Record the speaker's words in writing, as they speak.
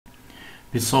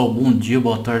Pessoal, bom dia,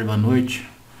 boa tarde, boa noite.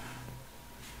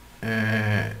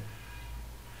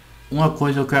 Uma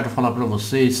coisa eu quero falar para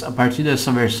vocês, a partir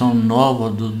dessa versão nova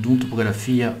do DUM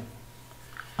topografia,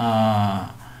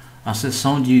 a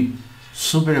seção de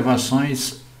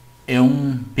superelevações é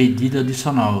um pedido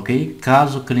adicional, ok?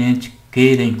 Caso o cliente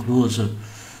queira incluso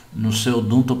no seu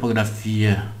DUM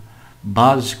topografia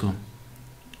básico,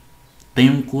 tem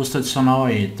um custo adicional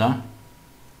aí, tá?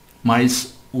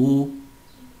 Mas o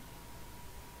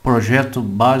projeto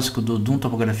básico do DUM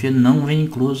topografia não vem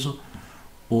incluso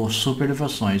o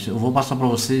superelevações. Eu vou passar para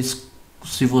vocês,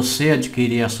 se você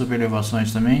adquirir as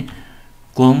superelevações também,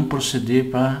 como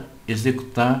proceder para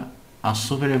executar as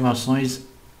superelevações,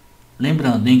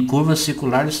 lembrando, em curvas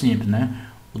circulares simples, né?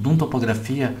 O DUM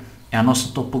topografia é a nossa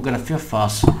topografia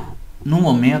fácil. No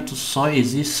momento só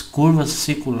existe curvas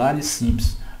circulares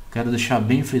simples. Quero deixar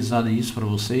bem frisado isso para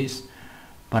vocês,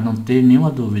 para não ter nenhuma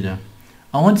dúvida.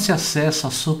 Aonde se acessa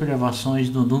as superelevações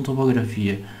do DUM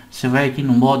topografia? Você vai aqui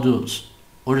no modo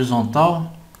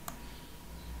horizontal.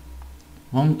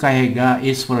 Vamos carregar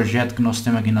esse projeto que nós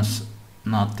temos aqui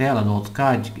na tela do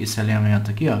AutoCAD, esse alinhamento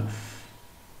aqui, ó.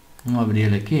 Vamos abrir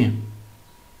ele aqui.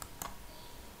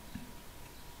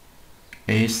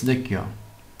 É esse daqui, ó.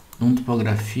 DUM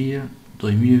topografia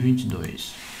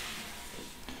 2022.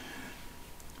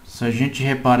 Se a gente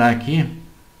reparar aqui,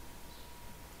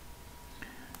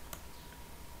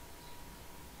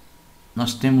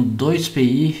 nós temos dois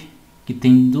PI que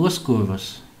tem duas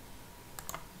curvas,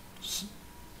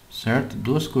 certo?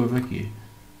 Duas curvas aqui.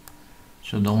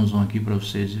 Deixa eu dar um zoom aqui para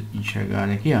vocês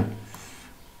enxergarem aqui, ó.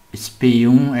 Esse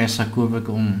PI1 é essa curva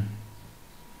com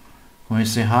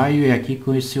esse raio e aqui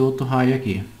com esse outro raio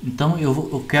aqui. Então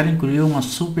eu quero incluir umas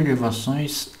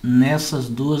superelevações nessas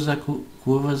duas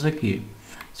curvas aqui.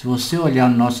 Se você olhar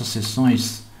nossas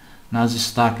seções, nas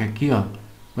estacas aqui, ó,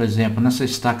 por exemplo, nessa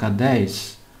estaca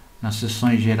 10, nas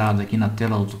seções geradas aqui na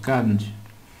tela AutoCAD,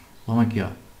 vamos aqui, ó,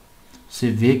 você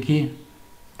vê que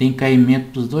tem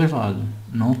caimento dos dois lados,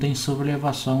 não tem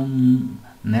superelevação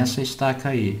nessa estaca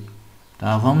aí,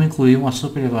 tá? Vamos incluir uma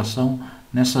superelevação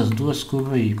nessas duas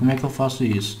curvas aí. Como é que eu faço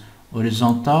isso?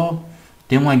 Horizontal,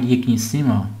 tem uma guia aqui em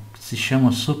cima, ó, que se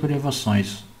chama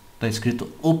superelevações, está escrito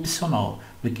opcional,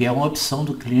 porque é uma opção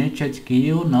do cliente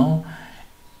adquirir ou não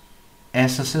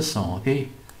essa seção,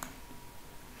 ok?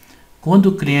 Quando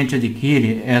o cliente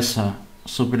adquire essa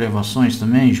superelevações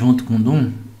também, junto com o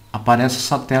DUM, aparece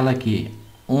essa tela aqui,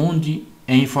 onde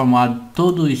é informado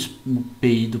todo o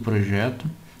PI do projeto.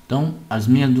 Então, as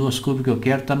minhas duas curvas que eu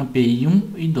quero tá no PI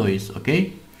 1 e 2,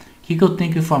 ok? O que eu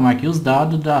tenho que informar aqui? Os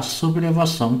dados da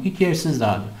superelevação. O que é esses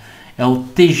dados? É o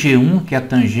TG1, que é a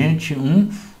tangente 1,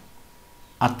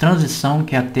 a transição,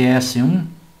 que é a TS1,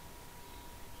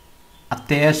 a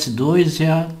TS2 e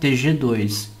a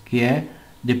TG2, que é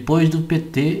depois do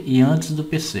PT e antes do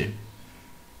PC,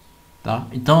 tá?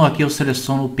 Então aqui eu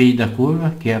seleciono o PI da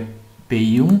curva, que é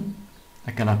PI1,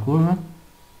 aquela curva,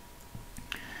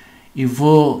 e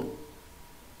vou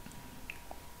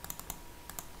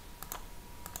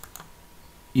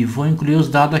incluir os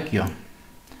dados aqui, ó.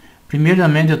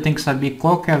 Primeiramente eu tenho que saber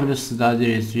qual que é a velocidade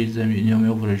diretriz do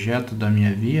meu projeto, da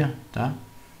minha via, tá?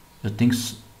 Eu tenho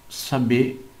que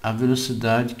saber a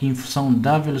velocidade, que em função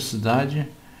da velocidade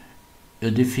eu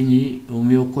defini o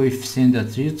meu coeficiente de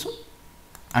atrito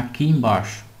aqui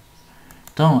embaixo.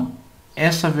 Então,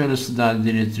 essa velocidade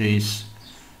diretriz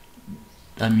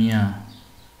da minha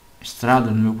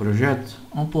estrada, no meu projeto,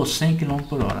 vamos pôr 100 km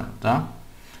por hora, tá?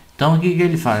 Então, o que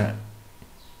ele faz?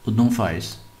 O DUM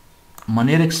faz. A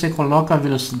maneira que você coloca a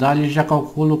velocidade, ele já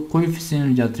calcula o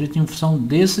coeficiente de atrito em função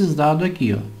desses dados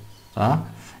aqui, ó, tá?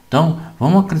 Então,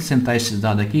 vamos acrescentar esses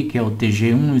dados aqui, que é o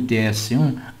TG1 e o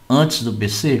TS1, antes do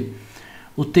PC.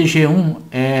 O TG1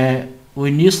 é o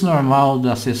início normal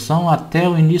da seção até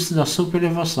o início da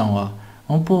superelevação, ó.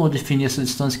 Vamos definir essa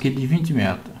distância aqui de 20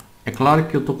 metros. É claro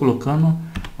que eu estou colocando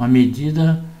uma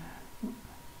medida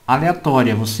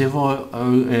aleatória. Você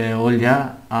vai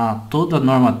olhar toda a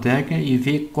norma técnica e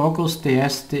ver qual que é os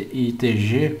TS e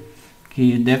TG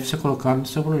que deve ser colocado no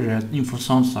seu projeto, em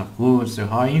função do seu cor, do seu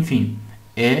raio, enfim.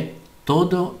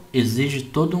 Exige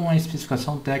toda uma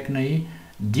especificação técnica aí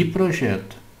de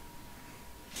projeto.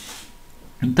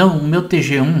 Então, o meu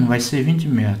TG1 vai ser 20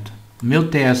 metros. O meu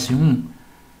TS1,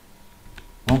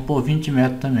 vamos pôr 20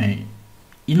 metros também.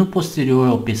 E no posterior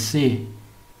ao PC,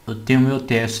 eu tenho o meu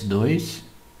TS2,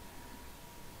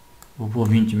 vou pôr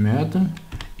 20 metros.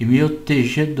 E meu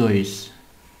TG2,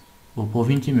 vou pôr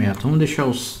 20 metros. Vamos deixar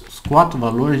os quatro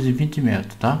valores de 20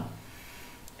 metros, tá?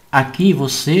 Aqui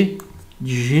você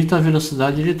digita a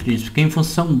velocidade diretriz, porque em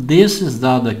função desses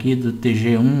dados aqui do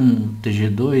TG1,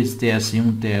 TG2,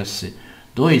 TS1,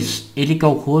 2, ele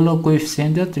calcula o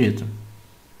coeficiente de atrito,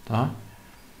 tá?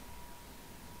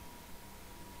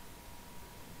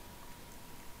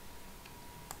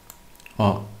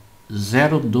 Ó,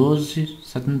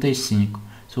 0,1275.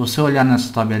 Se você olhar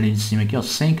nessa tabelinha de cima aqui, ó,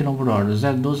 100 km por hora,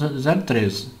 0,12,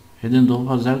 0,13, redundou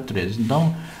para 0,13.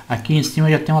 Então, aqui em cima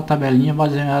já tem uma tabelinha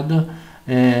baseada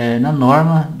na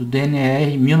norma do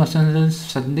DNR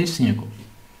 1975,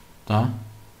 tá?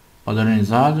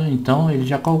 Padronizado. Então, ele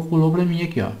já calculou para mim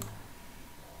aqui, ó.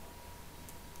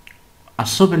 A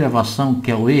subelevação, que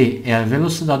é o E, é a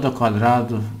velocidade ao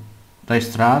quadrado da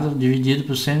estrada dividido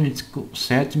por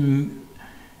 127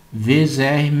 vezes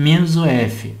R menos o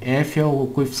F. F é o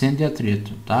coeficiente de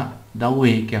atrito, tá? Dá o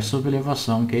E, que é a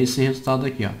subelevação, que é esse resultado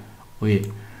aqui, ó. O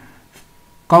E.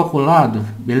 Calculado,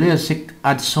 beleza? Você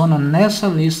adiciona nessa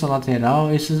lista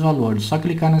lateral esses valores. Só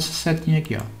clicar nessa setinha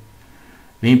aqui, ó.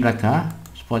 Vem para cá.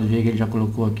 Você pode ver que ele já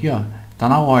colocou aqui, ó. Tá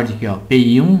na ordem aqui, ó.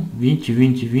 PI1, 20,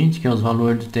 20, 20, que é os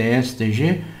valores do TS,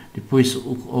 TG. Depois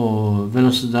o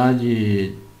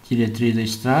velocidade diretriz da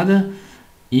estrada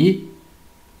e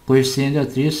coeficiente de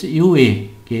atrito e o E,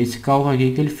 que é esse cálculo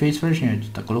aqui que ele fez pra gente,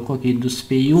 tá? Colocou aqui dos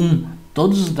PI1,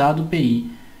 todos os dados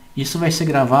PI. Isso vai ser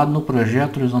gravado no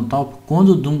projeto horizontal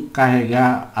quando o DUM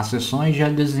carregar as seções, já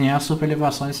desenhar as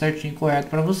superelevações certinho, correto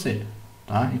para você,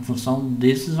 tá? Em função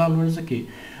desses valores aqui.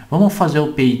 Vamos fazer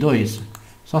o PI2,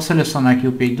 só selecionar aqui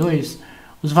o PI2,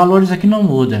 os valores aqui não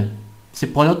mudam, você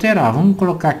pode alterar. Vamos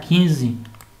colocar 15,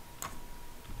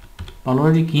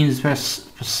 valor de 15 para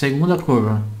a segunda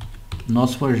curva do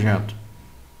nosso projeto.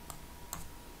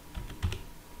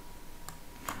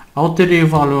 Alterei o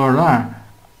valor lá,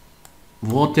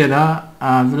 vou alterar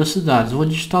a velocidade, vou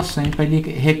digitar 100 para ele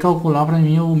recalcular para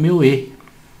mim o meu E,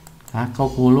 tá?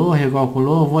 Calculou,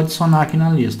 recalculou, vou adicionar aqui na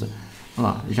lista. Olha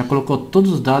lá, já colocou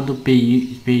todos os dados do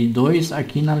PI2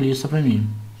 aqui na lista para mim,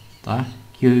 tá?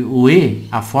 Que o E,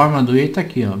 a forma do E tá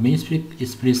aqui, ó, bem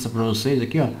explícita para vocês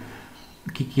aqui, ó.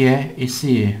 O que é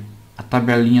esse E? A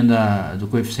tabelinha do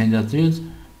coeficiente de atrito.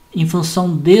 Em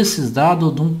função desses dados,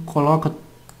 o DUM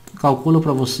calcula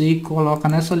para você e coloca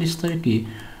nessa lista aqui,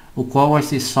 o qual vai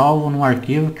ser salvo num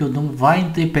arquivo que o DUM vai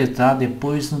interpretar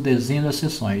depois no desenho das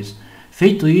seções.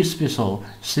 Feito isso, pessoal,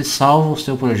 você salva o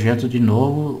seu projeto de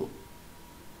novo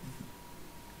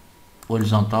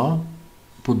horizontal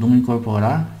para o DUM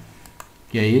incorporar,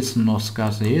 que é esse, no nosso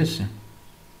caso é esse,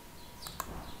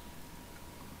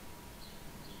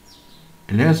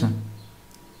 beleza?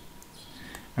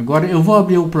 Agora eu vou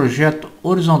abrir o projeto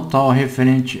horizontal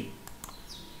referente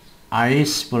a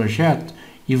esse projeto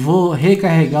e vou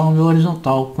recarregar o meu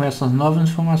horizontal com essas novas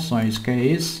informações, que é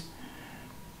esse,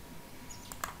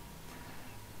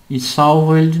 e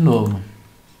salvo ele de novo.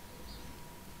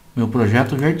 Meu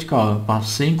projeto vertical, para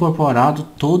ser incorporado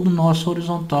todo o nosso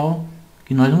horizontal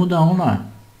que nós mudamos lá.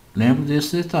 Lembro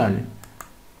desse detalhe.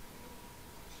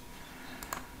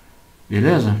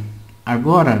 Beleza?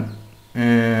 Agora,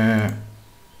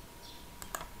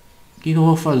 o que eu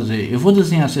vou fazer? Eu vou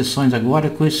desenhar seções agora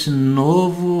com esse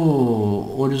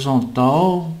novo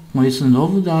horizontal, com esse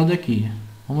novo dado aqui.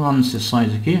 Vamos lá nas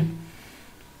seções aqui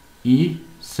e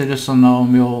selecionar o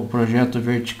meu projeto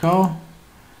vertical,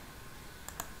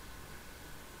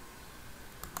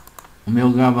 o meu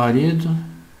gabarito.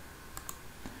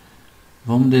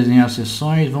 Vamos desenhar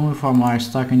seções, vamos informar a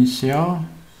estaca inicial,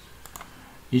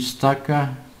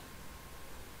 estaca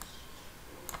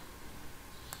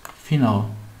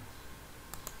final.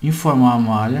 Informar a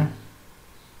malha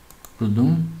pro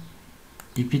DUM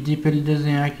e pedir para ele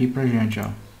desenhar aqui pra gente, ó.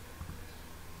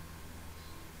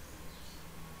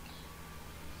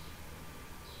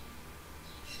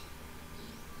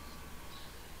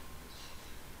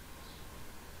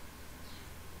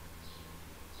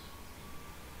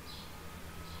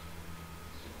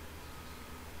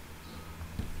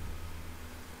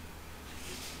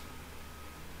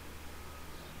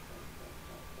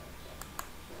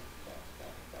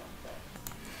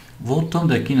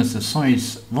 Voltando aqui nas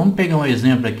seções, vamos pegar um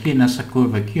exemplo aqui nessa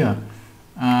curva aqui, ó,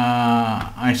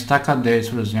 a estaca 10,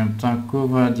 por exemplo, tá?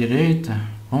 Curva à direita,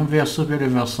 vamos ver a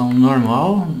superelevação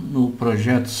normal no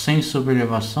projeto sem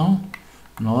superelevação,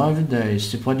 9, 10.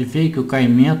 Você pode ver que o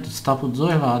caimento está por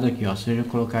dois lados aqui, ó. Se eu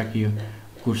colocar aqui,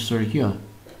 ó, o cursor aqui, ó,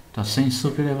 tá sem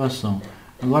superelevação.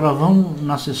 Agora vamos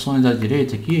nas seções da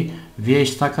direita aqui, ver a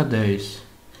estaca 10.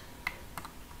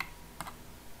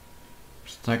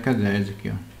 Estaca 10 aqui,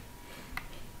 ó.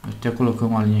 Até colocar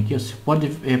uma linha aqui, você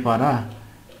pode reparar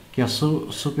que a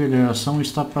superelevação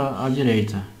está para a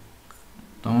direita,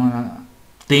 então ela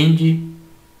tende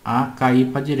a cair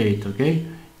para a direita, ok?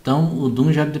 Então o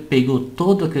DUM já pegou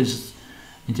todas aquelas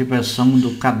interpretação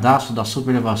do cadastro da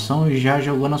superelevação e já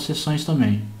jogou nas seções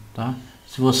também, tá?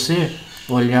 Se você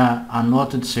olhar a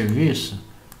nota de serviço,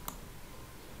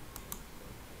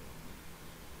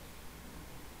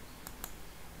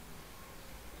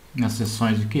 nas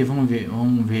seções aqui, vamos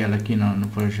ver ela aqui no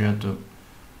projeto,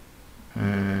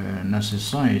 nas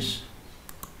seções,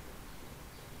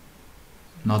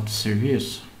 nota de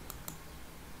serviço.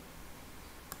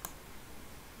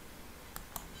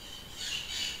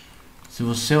 Se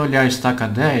você olhar a estaca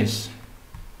 10,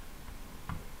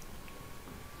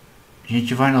 a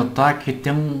gente vai notar que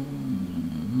tem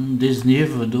um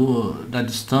desnível da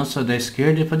distância da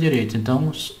esquerda para a direita.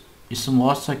 Então isso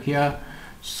mostra que a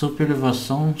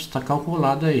superelevação está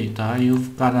calculada aí, tá? E o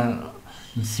cara,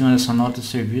 em cima dessa nota de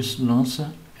serviço,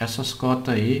 lança essas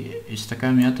cotas aí,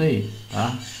 estacamento aí,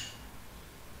 tá?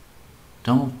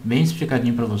 Então, bem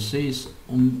explicadinho para vocês,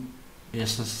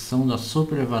 essa sessão da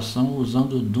superelevação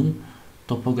usando o DUM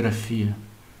topografia,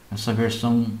 essa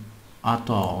versão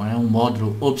atual, é um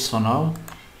módulo opcional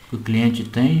que o cliente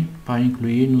tem para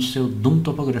incluir no seu DUM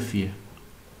topografia,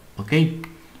 ok?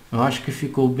 Eu acho que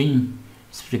ficou bem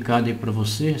explicado aí para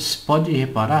vocês. Pode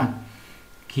reparar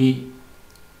que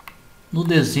no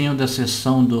desenho da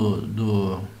seção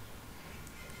do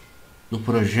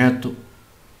projeto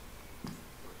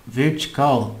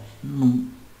vertical,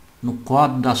 no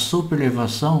quadro da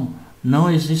superelevação,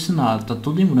 não existe nada, tá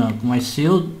tudo em branco. Mas se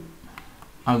eu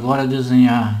agora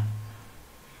desenhar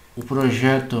o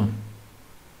projeto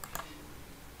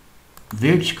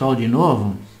vertical de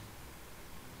novo,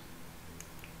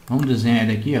 vamos desenhar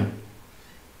ele aqui, ó.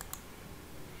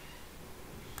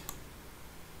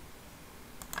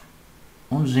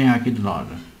 Vamos desenhar aqui do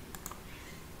lado.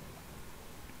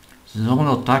 Vocês vão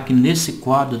notar que nesse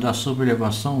quadro da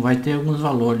superelevação vai ter alguns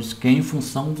valores que é em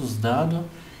função dos dados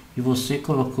que você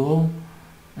colocou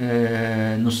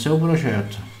no seu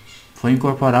projeto. Foi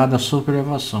incorporada a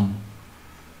superelevação,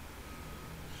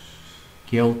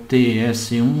 que é o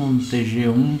TS1,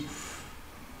 TG1.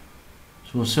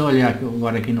 Se você olhar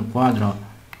agora aqui no quadro, ó,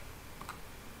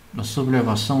 da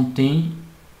superelevação, tem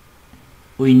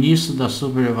o início da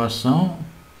superelevação,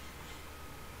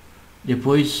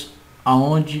 depois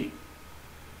aonde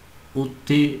o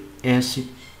TS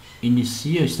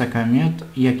inicia o estacamento,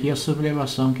 e aqui a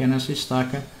superelevação, que é nessa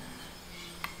estaca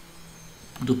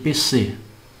do PC,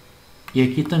 e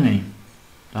aqui também,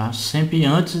 tá? Sempre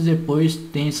antes e depois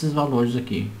tem esses valores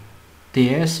aqui,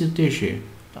 TS e TG,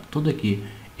 tá tudo aqui.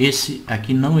 Esse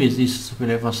aqui não existe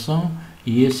superelevação,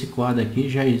 e esse quadro aqui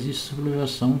já existe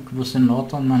superelevação, que você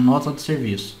nota na nota de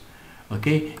serviço,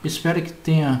 ok? Espero que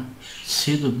tenha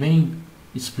sido bem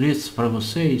explícito para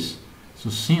vocês,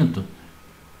 sucinto,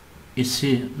 essa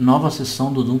nova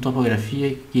seção do DUM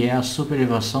topografia, que é a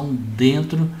superelevação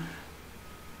dentro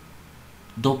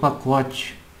do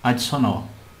pacote adicional,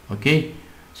 ok?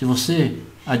 Se você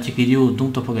adquiriu o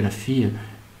DUM topografia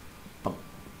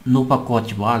no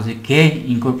pacote base e quer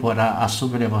incorporar a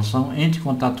superelevação, entre em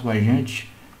contato com a gente,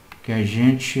 que a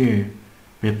gente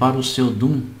prepara o seu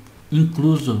DUM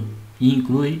incluso e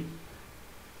inclui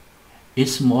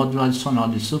esse módulo adicional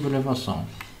de superelevação,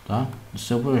 tá? Do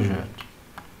seu projeto.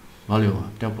 Valeu,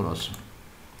 até o próximo.